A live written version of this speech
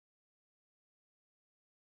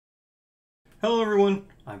Hello everyone,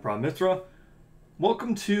 I'm Mithra.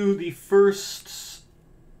 Welcome to the first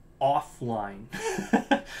offline,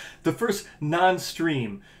 the first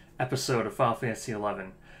non-stream episode of Final Fantasy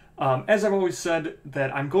XI. As I've always said,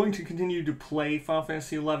 that I'm going to continue to play Final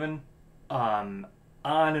Fantasy XI on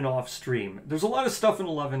and off stream. There's a lot of stuff in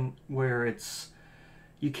 11 where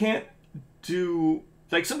you can't do,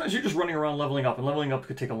 like sometimes you're just running around leveling up, and leveling up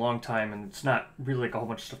could take a long time and it's not really like a whole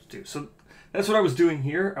bunch of stuff to do. So that's what I was doing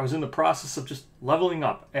here. I was in the process of just leveling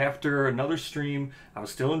up. After another stream, I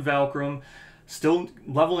was still in Valkyrum, still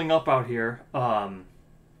leveling up out here. I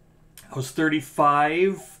was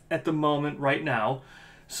 35 at the moment right now.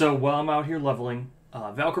 So while I'm out here leveling,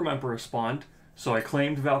 Valkyrum Emperor spawned. So I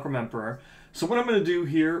claimed Valkyrum Emperor. So what I'm going to do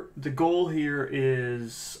here, the goal here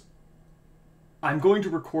is I'm going to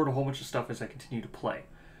record a whole bunch of stuff as I continue to play.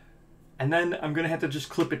 And then I'm going to have to just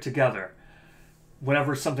clip it together.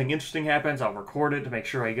 Whenever something interesting happens, I'll record it to make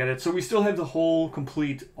sure I get it. So we still have the whole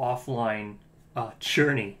complete offline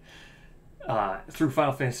journey through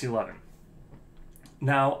Final Fantasy XI.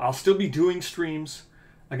 Now, I'll still be doing streams.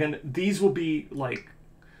 Again, these will be like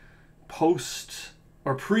post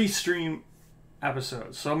or pre-stream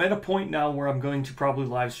episodes. So I'm at a point now where I'm going to probably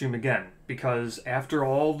live stream again. Because after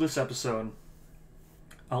all this episode,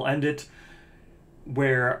 I'll end it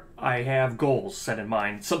where I have goals set in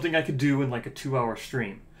mind, something I could do in like a 2-hour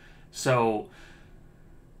stream. So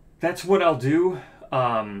that's what I'll do.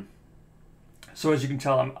 So as you can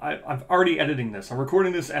tell, I'm already editing this. I'm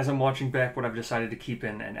recording this as I'm watching back what I've decided to keep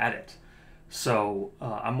in and edit. So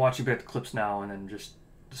I'm watching back the clips now and then just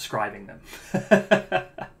describing them.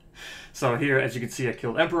 So here, as you can see, I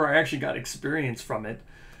killed Emperor. I actually got experience from it,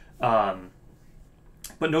 but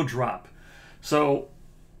no drop. So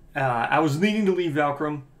I was needing to leave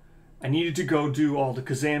Valkyrum. I needed to go do all the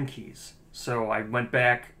Kazam keys. So I went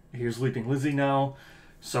back. Here's Leaping Lizzie now.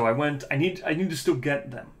 So I went. I need to still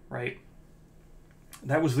get them, right?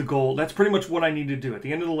 That was the goal. That's pretty much what I need to do. At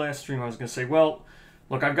the end of the last stream, I was going to say, well,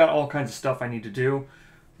 look, I've got all kinds of stuff I need to do.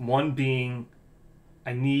 One being,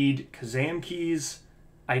 I need Kazam keys.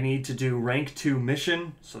 I need to do rank 2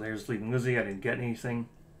 mission. So there's Leaping Lizzie. I didn't get anything.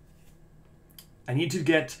 I need to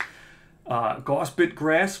get Gaussbit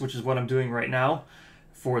Grass, which is what I'm doing right now.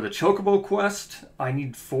 For the Chocobo quest, I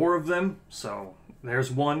need 4 of them. So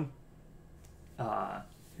there's one.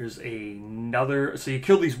 Here's another. So you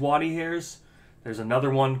kill these Waddy Hares. There's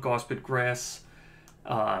another one, Gaussbit Grass.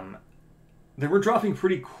 They were dropping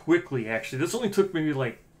pretty quickly, actually. This only took maybe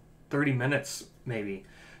like 30 minutes, maybe.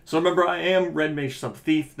 So remember, I am Red Mage Sub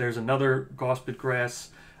Thief. There's another Gaussbit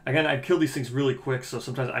Grass. Again, I kill these things really quick, so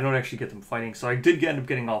sometimes I don't actually get them fighting. So I did end up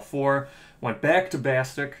getting all 4. Went back to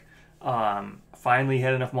Bastic. Finally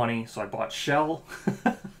had enough money, so I bought Shell.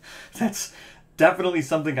 That's definitely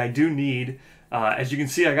something I do need. As you can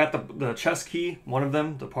see, I got the chest key, one of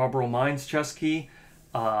them, the Parborough Mines chest key.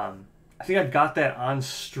 I think I got that on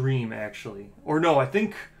stream, actually. Or no, I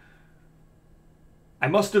think I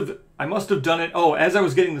must have done it. Oh, as I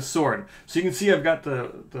was getting the sword. So you can see I've got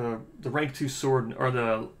the rank 2 sword, or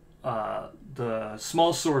the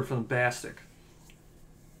small sword from the Bastic.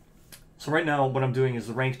 So right now what I'm doing is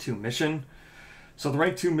the rank 2 mission. So the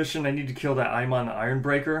rank 2 mission, I need to kill that Aimon the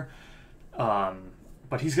Ironbreaker.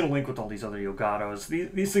 But he's going to link with all these other Yogatos.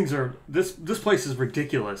 These things are, this place is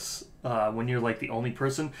ridiculous when you're like the only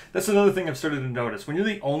person. That's another thing I've started to notice. When you're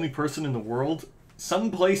the only person in the world,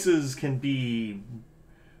 some places can be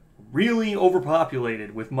really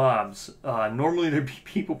overpopulated with mobs. Normally there'd be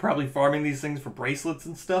people probably farming these things for bracelets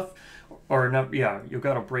and stuff. Or not, yeah,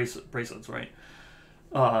 Yogato bracelets, right?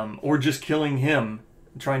 Or just killing him,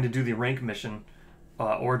 trying to do the rank mission.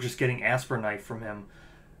 Or just getting Asper Knife from him.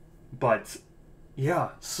 But yeah,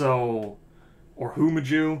 so, or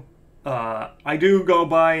Humaju. I do go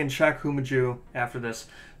by and check Humaju after this.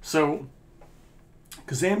 So,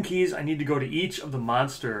 Kazam keys, I need to go to each of the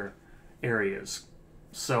monster areas.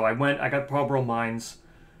 So I got Parborough Mines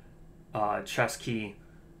chest key,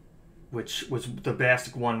 which was the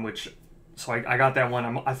Bastic one, so I got that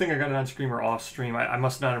one. I think I got it on stream or off stream. I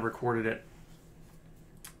must not have recorded it.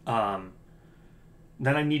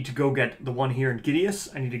 Then I need to go get the one here in Gideus.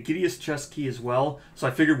 I need a Gideus chest key as well. So I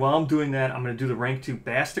figured while I'm doing that, I'm going to do the rank 2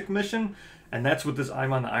 Bastic mission. And that's what this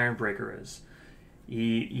Aimon the Ironbreaker is.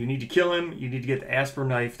 You need to kill him. You need to get the Asper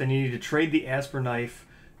Knife. Then you need to trade the Asper Knife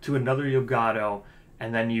to another Yogato.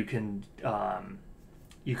 And then you can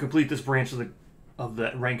you complete this branch of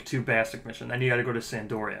the rank 2 Bastic mission. Then you got to go to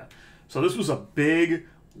Sandoria. So this was a big,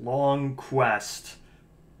 long quest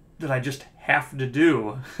that I just have to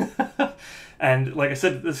do. And like I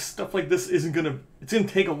said, this stuff like this it's gonna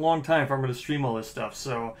take a long time if I'm gonna stream all this stuff.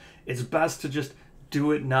 So it's best to just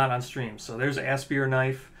do it not on stream. So there's a Aspir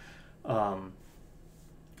knife. We'll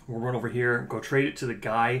run over here, go trade it to the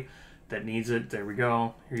guy that needs it. There we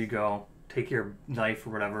go. Here you go. Take your knife or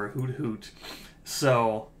whatever. Hoot hoot.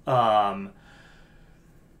 So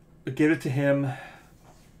give it to him.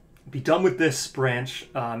 Be done with this branch.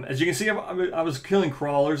 As you can see, I was killing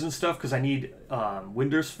crawlers and stuff because I need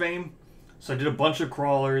Winder's Fame. So I did a bunch of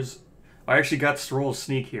crawlers. I actually got Stroll's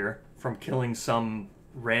Sneak here from killing some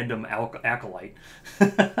random acolyte.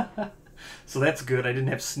 So that's good. I didn't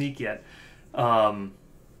have Sneak yet.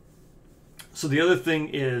 So the other thing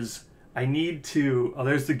is I need to... Oh,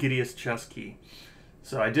 there's the Gideon's chest key.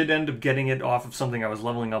 So I did end up getting it off of something I was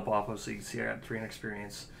leveling up off of. So you can see I got 3 in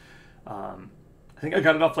experience. I think I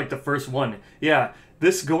got it off like the first one. Yeah,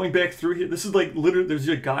 this going back through here, this is like literally, there's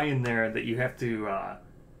a guy in there that you have to,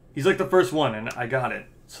 he's like the first one and I got it.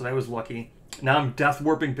 So that was lucky. Now I'm death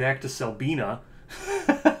warping back to Selbina.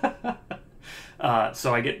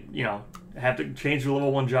 So I get, you know, have to change the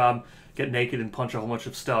level 1 job, get naked and punch a whole bunch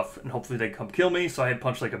of stuff and hopefully they come kill me. So I had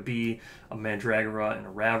punched like a bee, a mandragora, and a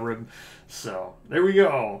ravrib. So there we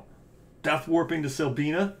go. Death warping to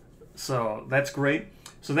Selbina. So that's great.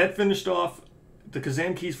 So that finished off the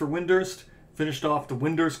Kazan keys for Windurst, finished off the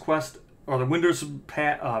Windurst quest, or the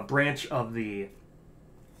Windurst branch of the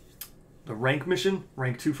rank mission,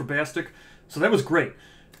 rank 2 for Bastic. So that was great.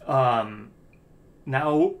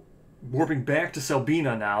 Now, warping back to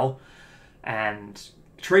Selbina now, and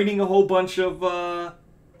trading a whole bunch of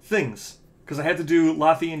things. Because I had to do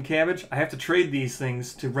Lothian Cabbage. I have to trade these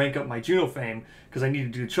things to rank up my Juno Fame, because I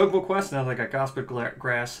need to do Chocobo quest, now that I got Gospel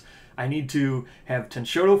Grass. I need to have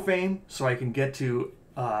Tenshoto Fame so I can get to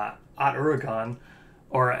Ot Uragan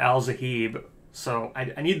or Al Zahib. So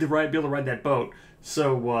I need to be able to ride that boat.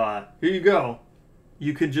 So here you go.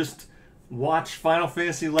 You could just watch Final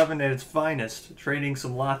Fantasy XI at its finest, trading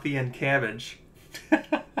some Lothian Cabbage.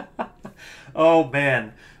 Oh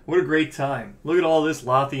man, what a great time. Look at all this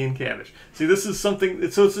Lothian Cabbage. See, this is something,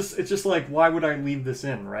 it's just like, why would I leave this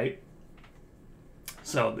in, right?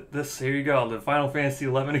 So this, here you go, the Final Fantasy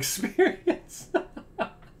XI experience.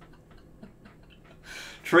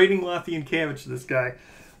 Trading Lothian Cabbage to this guy.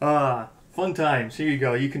 Fun times. Here you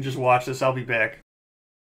go. You can just watch this. I'll be back.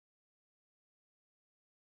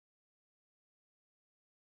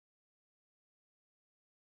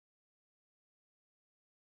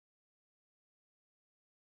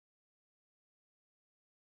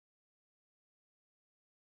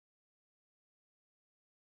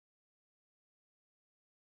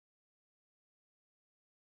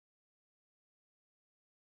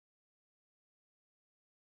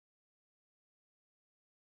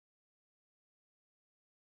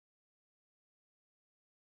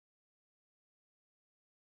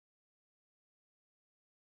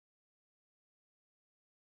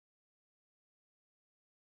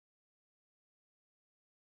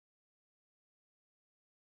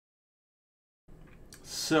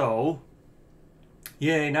 So,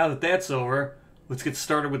 yay, now that that's over, let's get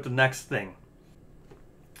started with the next thing.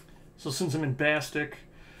 So since I'm in Bastic,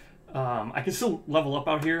 I can still level up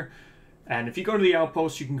out here. And if you go to the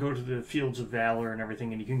outpost, you can go to the Fields of Valor and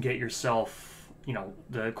everything, and you can get yourself, you know,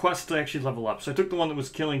 the quest to actually level up. So I took the one that was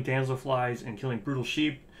killing damselflies and killing brutal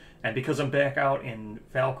sheep. And because I'm back out in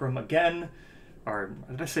Valkyrum again, or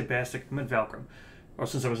did I say Bastic? I meant Valkyrum. Or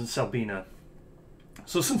since I was in Selbina.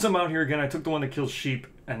 So since I'm out here again, I took the one that kills sheep,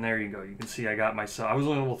 and there you go. You can see I got myself... I was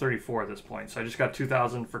only level 34 at this point, so I just got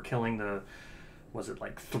 2,000 for killing the... Was it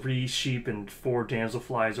like 3 sheep and 4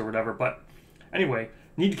 damselflies or whatever? But anyway,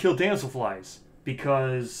 need to kill damselflies,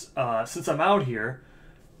 because since I'm out here,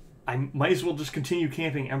 I might as well just continue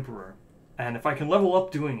camping Emperor. And if I can level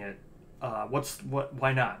up doing it,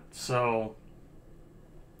 why not? So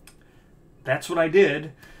that's what I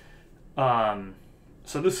did.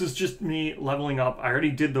 So this is just me leveling up. I already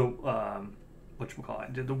did the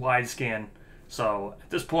whatchamacallit, did the wide scan. So at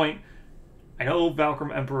this point, I know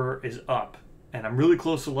Valkyrum Emperor is up, and I'm really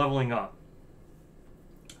close to leveling up.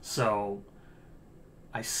 So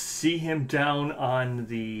I see him down on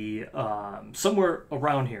the somewhere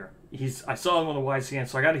around here. I saw him on the wide scan,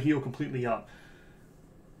 so I got to heal completely up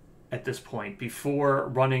at this point before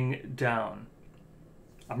running down.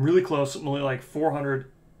 I'm really close. I'm only like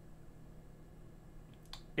 400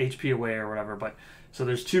 HP away or whatever, but so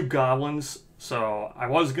there's 2 goblins. So I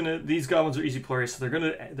was gonna, these goblins are easy players, so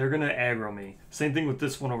they're gonna aggro me. Same thing with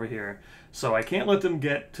this one over here. So I can't let them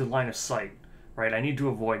get to line of sight, right? I need to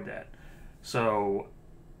avoid that. So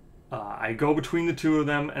I go between the 2 of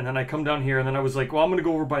them, and then I come down here, and then I was like, well, I'm gonna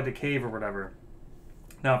go over by the cave or whatever.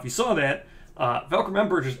 Now, if you saw that, Valkyrum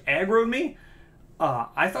Emperor just aggroed me.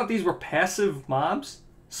 I thought these were passive mobs,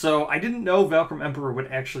 So I didn't know Valkyrie Emperor would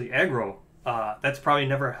actually aggro. That's probably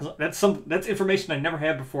never. That's information I never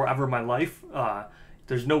had before ever in my life.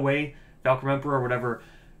 There's no way Valkyrie Emperor would ever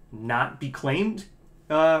not be claimed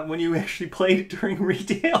when you actually played it during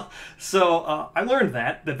retail. So I learned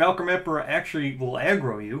that Valkyrie Emperor actually will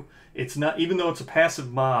aggro you. It's not, even though it's a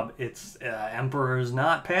passive mob, it's Emperor is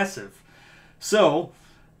not passive. So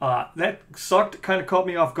that sucked. Kind of caught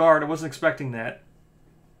me off guard. I wasn't expecting that.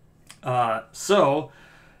 So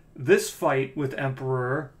this fight with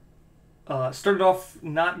Emperor started off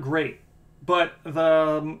not great, but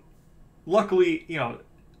luckily, you know,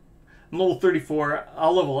 I'm level 34.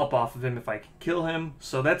 I'll level up off of him if I can kill him,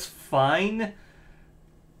 so that's fine.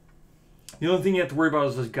 The only thing you have to worry about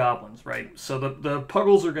is those goblins, right? So the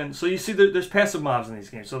puggles are going. So you see, there's passive mobs in these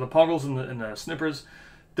games. So the puggles and the snippers,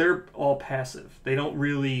 they're all passive. They don't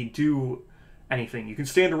really do anything. You can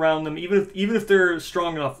stand around them, even if they're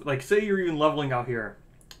strong enough. Like, say you're even leveling out here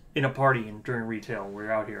in a party and during retail, where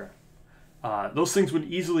you're out here. Those things would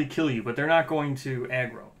easily kill you, but they're not going to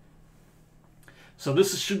aggro. So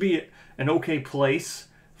this should be an okay place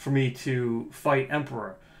for me to fight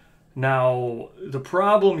Emperor. Now, the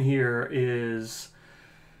problem here is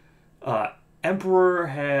Emperor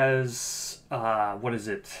has, what is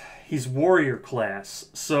it? He's warrior class.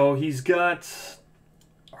 So he's got,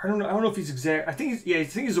 I don't know if he's exact. I think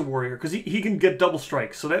he's a warrior, because he can get double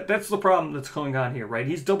strike. So that's the problem that's going on here, right?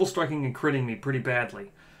 He's double striking and critting me pretty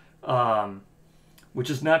badly. Which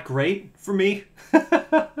is not great for me.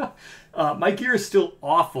 My gear is still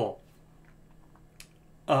awful.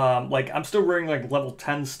 Like, I'm still wearing like level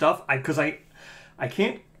 10 stuff because I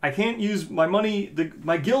can't use my money.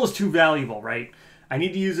 My gil is too valuable, right? I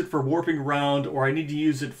need to use it for warping around, or I need to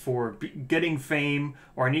use it for getting fame,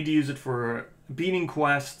 or I need to use it for beating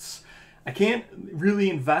quests. I can't really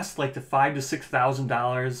invest like the $5,000 to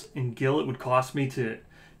 $6,000 in gil it would cost me to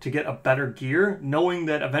get a better gear, knowing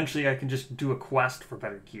that eventually I can just do a quest for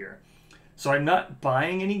better gear. So I'm not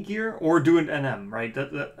buying any gear or doing NM, right?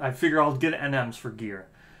 I figure I'll get NMs for gear.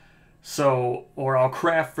 So, or I'll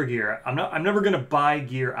craft for gear. I'm never going to buy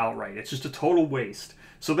gear outright. It's just a total waste.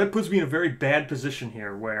 So that puts me in a very bad position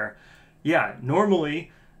here where, yeah,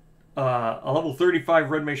 normally a level 35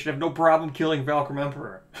 red mage should have no problem killing Valkyrie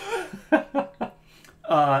Emperor.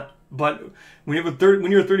 But when you're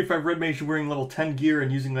a 35 red mage, you're wearing level 10 gear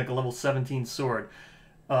and using like a level 17 sword,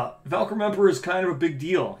 Valkyrie Emperor is kind of a big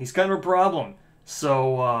deal. He's kind of a problem.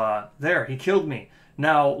 So there, he killed me.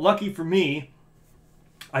 Now, lucky for me,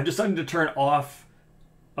 I've decided to turn off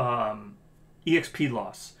EXP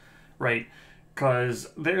loss, right? Because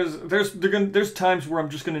there's times where I'm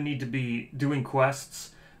just going to need to be doing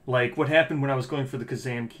quests, like what happened when I was going for the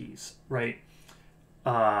Kazam keys, right?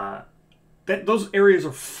 Those areas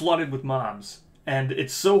are flooded with mobs, and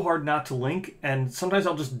it's so hard not to link, and sometimes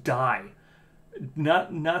I'll just die.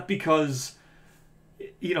 Not because,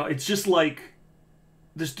 you know, it's just like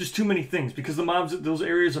there's just too many things, because the mobs, those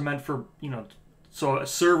areas are meant for, you know, so a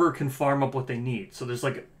server can farm up what they need. So there's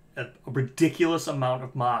like a ridiculous amount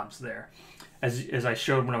of mobs there, as I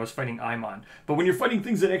showed when I was fighting Aimon. But when you're fighting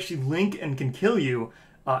things that actually link and can kill you,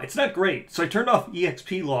 it's not great. So I turned off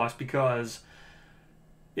EXP loss because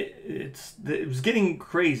it was getting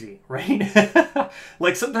crazy, right?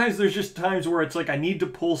 Like, sometimes there's just times where it's like I need to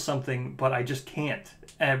pull something, but I just can't,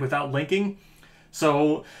 and without linking.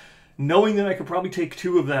 So knowing that I could probably take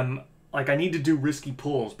two of them, like, I need to do risky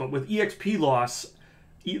pulls. But with EXP loss,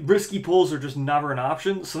 risky pulls are just never an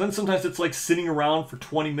option. So then sometimes it's like sitting around for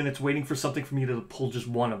 20 minutes waiting for something for me to pull just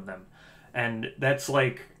one of them, and that's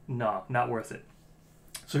like, no, not worth it.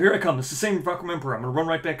 So here I come. It's the same Valkyrie Emperor. I'm gonna run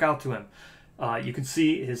right back out to him. You can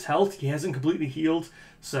see his health. He hasn't completely healed,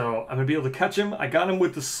 so I'm going to be able to catch him. I got him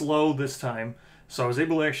with the slow this time, so I was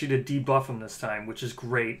able to actually debuff him this time, which is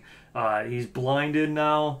great. He's blinded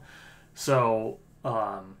now, so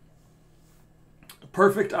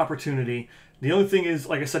perfect opportunity. The only thing is,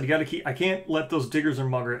 like I said, I can't let those diggers or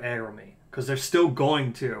mugger aggro me, because they're still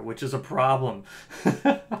going to, which is a problem.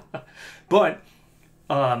 But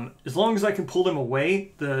as long as I can pull them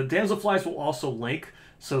away, the damselflies will also link.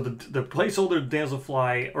 So the placeholder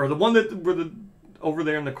damselfly, or the one that were over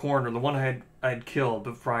there in the corner, the one I had killed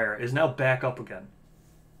prior, is now back up again.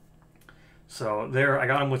 So there, I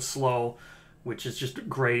got him with slow, which is just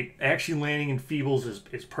great. Actually landing in feebles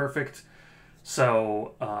is perfect.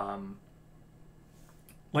 So,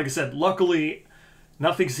 like I said, luckily,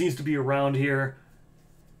 nothing seems to be around here.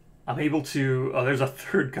 I'm able to, there's a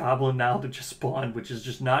third goblin now that just spawned, which is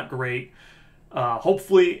just not great.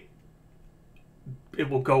 Hopefully it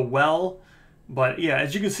will go well, but yeah,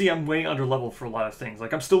 as you can see, I'm way under level for a lot of things.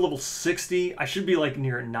 Like, I'm still level 60. I should be like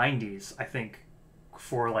near 90s, I think,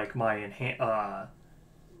 for like my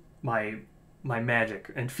my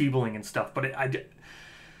magic and feebling and stuff, but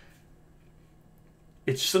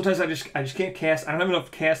it's sometimes I just can't cast. I don't have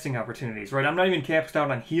enough casting opportunities, right? I'm not even capped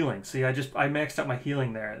out on healing. See, I maxed out my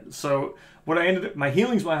healing there. So what I ended up, my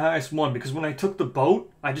healing's my highest one, because when I took the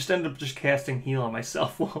boat, I just ended up just casting heal on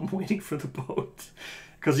myself while I'm waiting for the boat.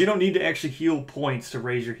 Because you don't need to actually heal points to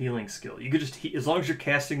raise your healing skill. You could just, as long as you're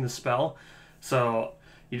casting the spell, so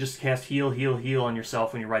you just cast heal, heal, heal on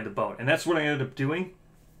yourself when you ride the boat. And that's what I ended up doing.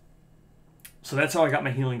 So that's how I got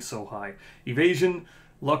my healing so high. Evasion,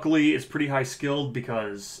 luckily, is pretty high skilled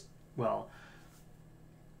because, well,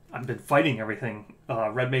 I've been fighting everything.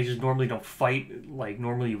 Red mages normally don't fight. Like,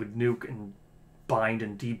 normally you would nuke and bind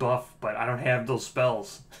and debuff, but I don't have those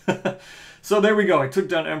spells. So there we go. I took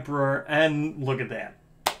down Emperor, and look at that.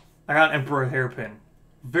 I got Emperor Hairpin.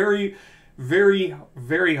 Very, very,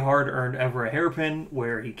 very hard-earned Emperor Hairpin,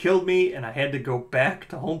 where he killed me, and I had to go back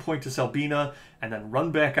to home point to Selbina, and then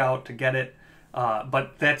run back out to get it.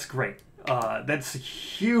 But that's great. That's a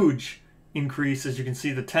huge increase. As you can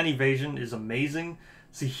see, the 10 evasion is amazing.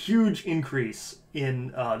 It's a huge increase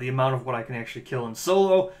in the amount of what I can actually kill in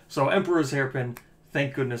solo. So Emperor's Hairpin,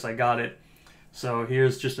 thank goodness I got it. So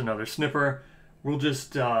here's just another snipper. We'll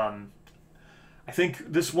just, I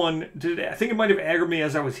think this one, I think it might have aggroed me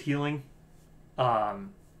as I was healing.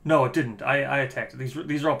 No, it didn't. I attacked it.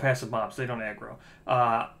 These are all passive mobs. They don't aggro.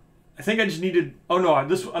 I think I just needed, oh no, I'm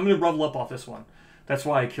going to level up off this one. That's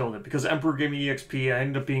why I killed it, because Emperor gave me EXP. I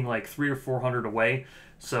ended up being like 300 or 400 away.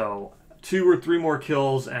 So 2 or 3 more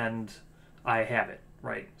kills and I have it,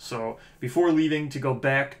 right? So before leaving to go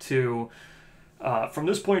back to, from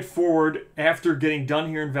this point forward, after getting done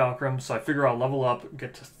here in Valkyrum, so I figure I'll level up,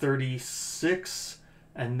 get to 36,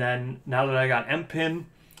 and then now that I got M-Pin,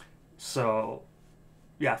 so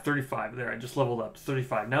yeah, 35 there. I just leveled up to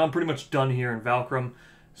 35. Now I'm pretty much done here in Valkyrum,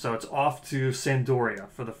 so it's off to Sandoria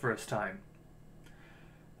for the first time.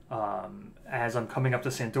 As I'm coming up to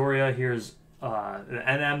Sandoria, here's the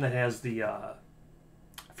NM that has the, I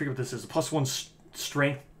forget what this is, a +1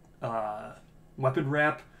 strength weapon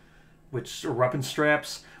wrap, or weapon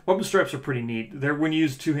straps. Weapon straps are pretty neat. They're, when you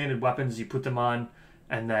use two-handed weapons, you put them on,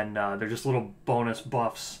 and then they're just little bonus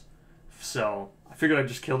buffs. So I figured I'd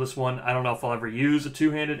just kill this one. I don't know if I'll ever use a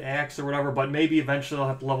two-handed axe or whatever, but maybe eventually I'll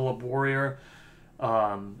have to level up Warrior. If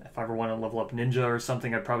I ever want to level up Ninja or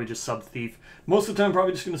something, I'd probably just sub Thief. Most of the time, I'm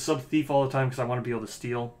probably just going to sub Thief all the time because I want to be able to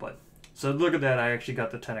steal. But so look at that, I actually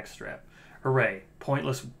got the 10x strap. Hooray.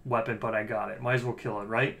 Pointless weapon, but I got it. Might as well kill it,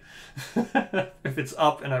 right? If it's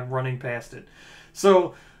up and I'm running past it.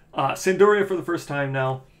 So, Sandoria for the first time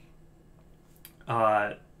now.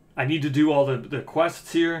 I need to do all the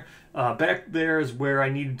quests here. Back there is where I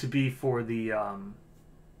needed to be for the,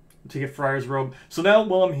 to get Friar's Robe. So now,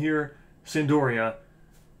 while I'm here, Sandoria,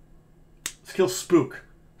 let's kill Spook.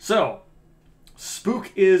 So,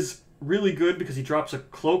 Spook is really good because he drops a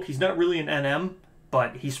cloak. He's not really an NM,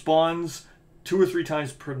 but he spawns 2 or 3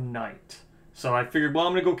 times per night. So I figured, well,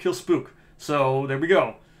 I'm going to go kill Spook. So there we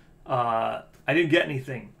go. I didn't get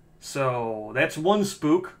anything. So that's one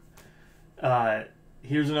Spook.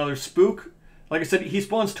 Here's another Spook. Like I said, he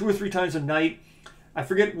spawns 2 or 3 times a night. I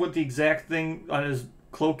forget what the exact thing on his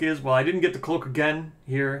cloak is. Well, I didn't get the cloak again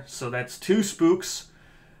here. So that's 2 Spooks.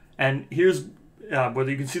 And here's whether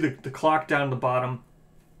you can see the clock down the bottom.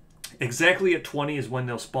 Exactly at 20 is when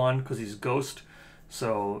they'll spawn because he's a ghost.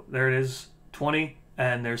 So there it is, 20,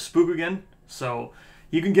 and there's Spook again. So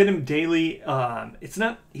you can get him daily. He's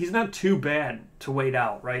not too bad to wait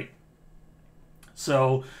out, right?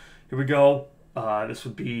 So here we go. This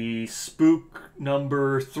would be Spook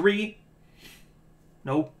number 3.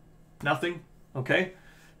 Nope, nothing. Okay.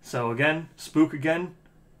 So again, Spook again.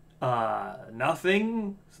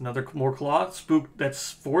 Nothing. It's another more claw. Spook.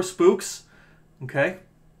 That's 4 Spooks. Okay.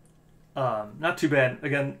 Not too bad.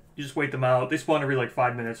 Again, you just wait them out. They spawn every like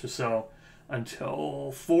 5 minutes or so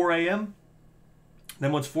until 4 a.m.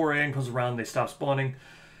 Then once 4 a.m. comes around, they stop spawning.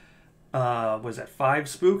 Was that 5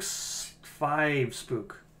 Spooks? 5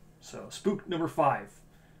 Spook. So Spook number 5.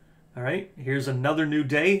 All right, here's another new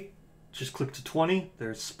day. Just click to 20.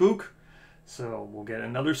 There's Spook. So we'll get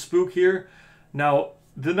another Spook here. Now,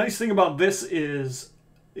 the nice thing about this is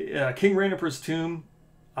King Rainiper's Tomb,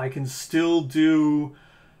 I can still do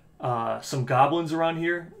some goblins around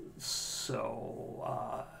here.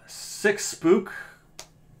 So 6 Spook.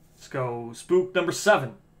 Let's go Spook number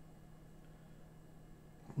 7.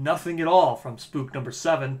 Nothing at all from Spook number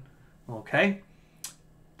 7. Okay.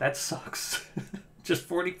 That sucks. Just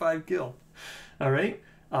 45 gil. All right.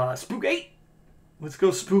 Spook 8. Let's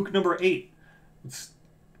go Spook number 8. Let's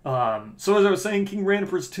So as I was saying, King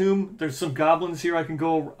Randipur's tomb. There's some goblins here. I can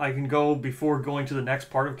go before going to the next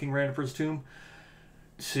part of King Randipur's tomb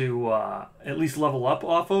to at least level up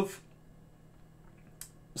off of.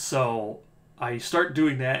 So I start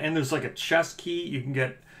doing that, and there's like a chest key. You can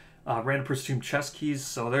get Randipur's tomb chest keys.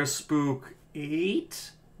 So there's Spook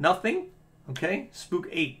 8, nothing. Okay, Spook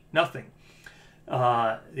 8, nothing.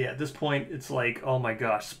 Yeah, at this point it's like, oh my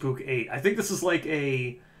gosh, Spook 8. I think this is like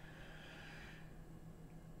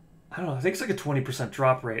I don't know, I think it's like a 20%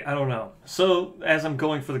 drop rate. I don't know. So, as I'm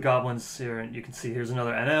going for the goblins here, and you can see here's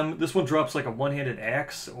another NM. This one drops like a one-handed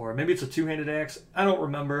axe, or maybe it's a two-handed axe. I don't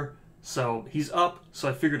remember. So, he's up, so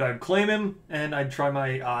I figured I'd claim him, and I'd try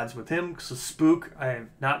my odds with him. So, Spook, I'm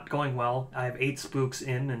not going well. I have 8 spooks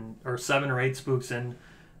in, or 7 or 8 spooks in,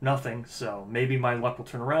 nothing. So, maybe my luck will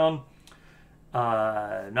turn around.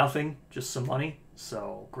 Nothing, just some money.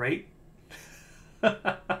 So, great.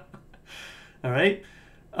 Alright.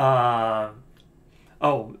 I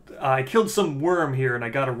killed some worm here and I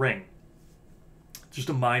got a ring. Just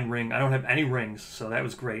a mine ring. I don't have any rings, so that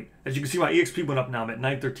was great. As you can see, my EXP went up now. I'm at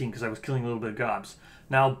 913 because I was killing a little bit of gobs.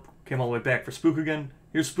 Now, came all the way back for Spook again.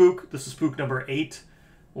 Here's Spook. This is Spook number 8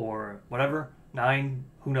 or whatever. 9,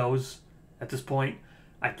 who knows at this point.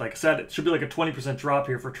 Like I said, it should be like a 20% drop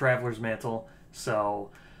here for Traveler's Mantle.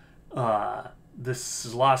 So, this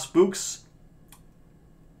is a lot of spooks.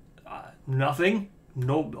 Nothing.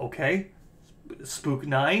 No, okay. Spook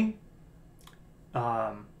 9.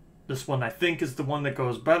 This one I think is the one that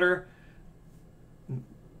goes better.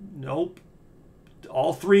 Nope.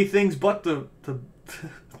 All 3 things but the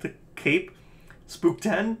cape. Spook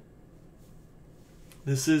 10.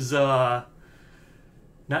 This is not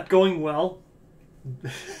going well.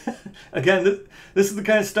 Again, this is the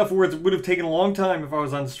kind of stuff where it would have taken a long time if I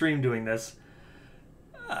was on stream doing this.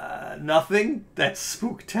 Nothing. That's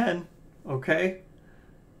Spook 10. Okay.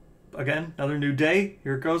 Again, another new day.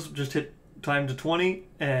 Here it goes. Just hit time to 20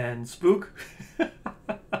 and Spook.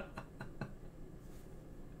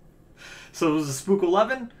 So it was a Spook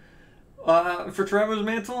 11 for Traveler's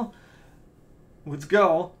Mantle. Let's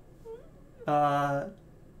go.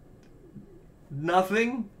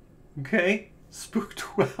 Nothing. Okay. Spook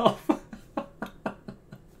 12.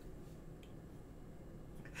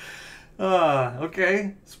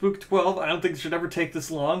 Okay. Spook 12. I don't think it should ever take this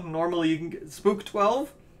long. Normally you can get Spook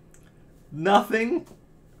 12. Nothing.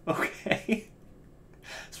 Okay.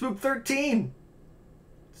 Spook 13.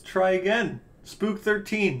 Let's try again. Spook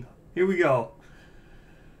 13. Here we go.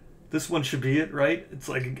 This one should be it, right? It's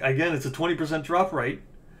like, again, it's a 20% drop rate.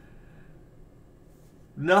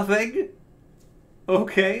 Nothing.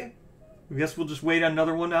 Okay. I guess we'll just wait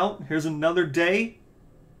another one out. Here's another day.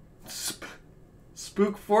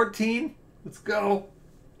 Spook 14. Let's go.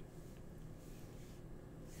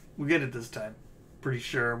 We get it this time. Pretty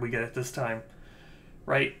sure we get it this time.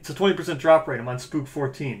 Right? It's a 20% drop rate. I'm on Spook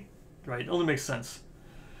 14. Right? It only makes sense.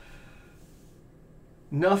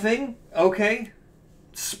 Nothing? Okay.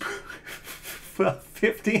 Spook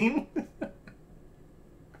 15?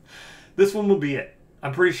 This one will be it.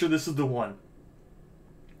 I'm pretty sure this is the one.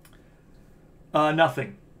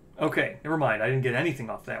 Nothing. Okay, never mind. I didn't get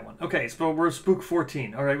anything off that one. Okay, so we're Spook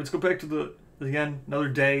 14. Alright, let's go back to the again, another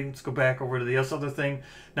day. Let's go back over to the other thing.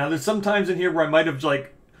 Now, there's some times in here where I might have,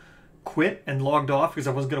 like, quit and logged off because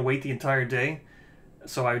I wasn't going to wait the entire day.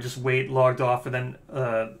 So I would just wait, logged off, and then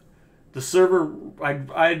the server,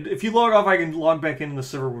 if you log off, I can log back in and the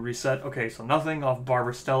server will reset. Okay, so nothing off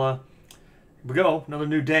Barbara Stella. Here we go. Another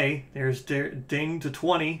new day. There's ding to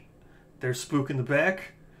 20. There's Spook in the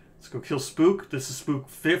back. Let's go kill Spook. This is Spook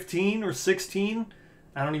 15 or 16.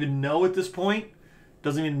 I don't even know at this point.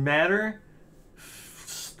 Doesn't even matter.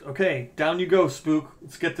 Okay, down you go, Spook.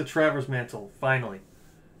 Let's get the Traveler's Mantle, finally.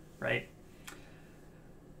 Right?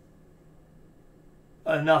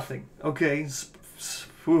 Nothing. Okay,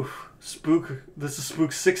 Spook. This is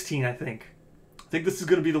Spook 16, I think. I think this is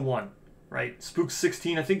going to be the one. Right? Spook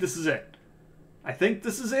 16, I think this is it. I think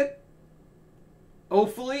this is it.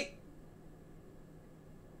 Hopefully.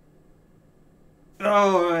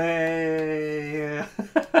 Oh, hey.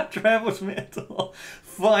 Traveler's Mantle.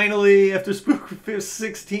 Finally, after Spook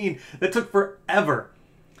 16. That took forever.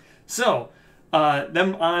 So,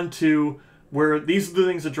 then on to where these are the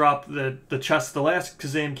things that drop the chest, the last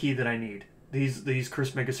Kazam key that I need. These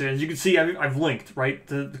Curse Maker series. You can see I've linked, right?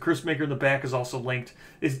 The Curse Maker in the back is also linked.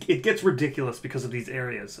 It gets ridiculous because of these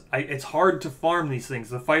areas. It's hard to farm these things.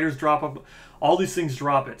 The fighters drop up. All these things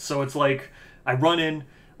drop it. So it's like I run in,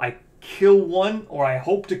 I kill one, or I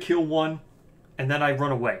hope to kill one, and then I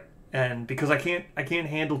run away. And because I can't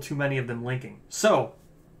handle too many of them linking. So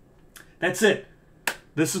that's it.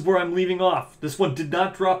 this is where I'm leaving off. This one did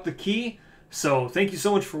not drop the key, so thank you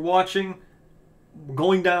so much for watching. We're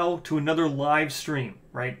going now to another live stream,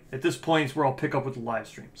 right? At this point is where I'll pick up with the live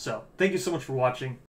stream. So thank you so much for watching.